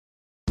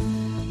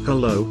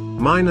Hello,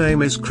 my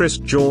name is Chris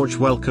George.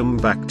 Welcome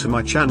back to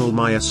my channel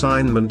My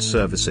Assignment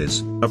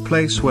Services, a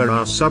place where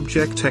our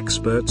subject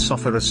experts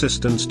offer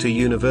assistance to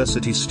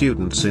university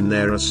students in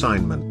their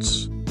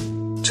assignments.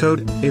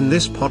 In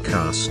this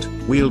podcast,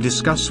 we'll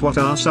discuss what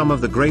are some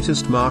of the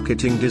greatest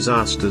marketing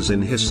disasters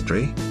in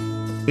history.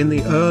 In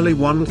the early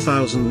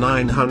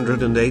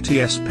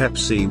 1980s,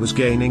 Pepsi was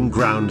gaining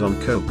ground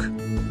on Coke.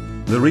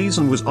 The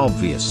reason was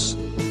obvious.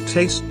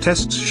 Taste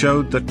tests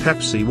showed that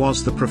Pepsi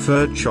was the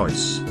preferred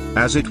choice,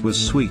 as it was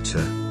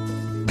sweeter.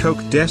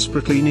 Coke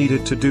desperately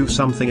needed to do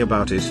something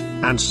about it,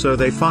 and so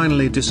they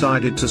finally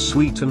decided to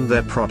sweeten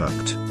their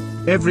product.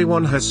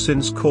 Everyone has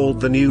since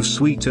called the new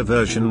sweeter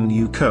version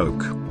New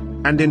Coke.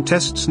 And in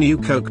tests, New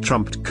Coke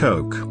trumped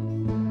Coke.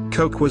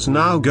 Coke was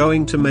now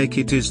going to make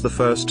it is the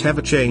first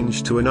ever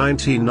change to a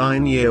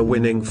 99-year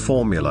winning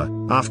formula,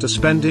 after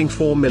spending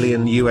 $4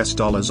 million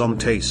on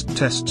taste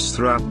tests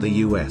throughout the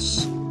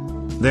US.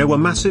 There were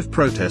massive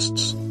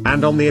protests,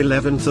 and on the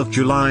 11th of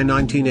July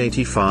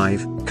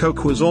 1985,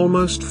 Coke was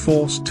almost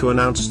forced to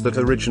announce that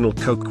Original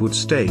Coke would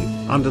stay,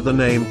 under the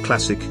name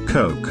Classic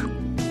Coke.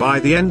 By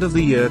the end of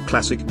the year,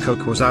 Classic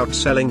Coke was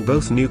outselling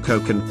both New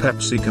Coke and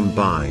Pepsi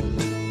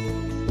combined.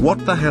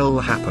 What the hell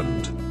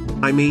happened?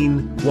 I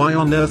mean, why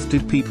on earth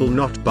did people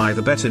not buy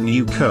the better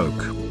New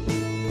Coke?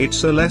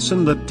 It's a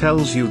lesson that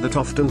tells you that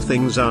often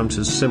things aren't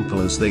as simple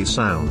as they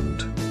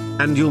sound.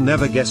 And you'll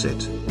never guess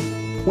it.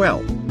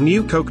 Well,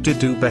 New Coke did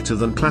do better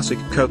than Classic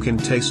Coke in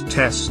taste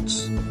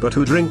tests, but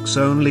who drinks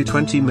only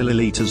 20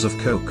 milliliters of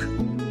Coke?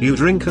 You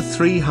drink a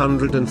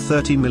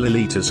 330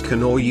 milliliters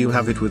can, or you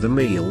have it with a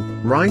meal,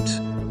 right?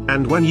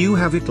 And when you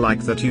have it like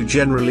that, you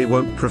generally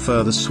won't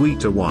prefer the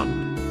sweeter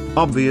one.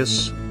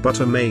 Obvious, but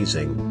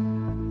amazing.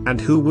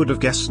 And who would have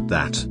guessed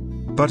that?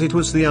 But it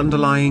was the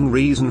underlying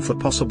reason for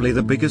possibly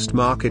the biggest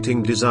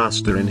marketing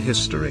disaster in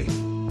history.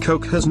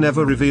 Coke has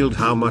never revealed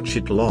how much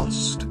it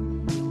lost.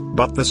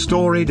 But the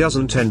story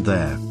doesn't end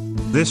there.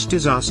 This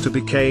disaster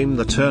became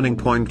the turning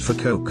point for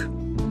Coke.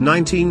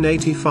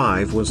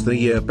 1985 was the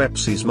year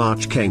Pepsi's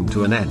march came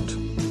to an end.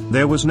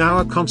 There was now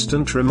a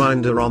constant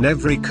reminder on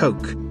every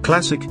Coke,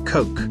 Classic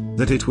Coke,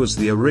 that it was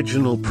the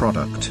original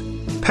product.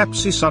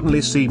 Pepsi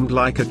suddenly seemed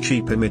like a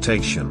cheap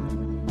imitation.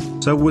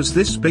 So was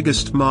this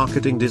biggest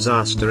marketing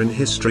disaster in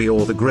history,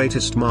 or the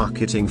greatest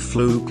marketing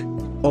fluke?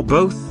 Or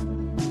both?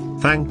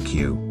 Thank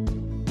you.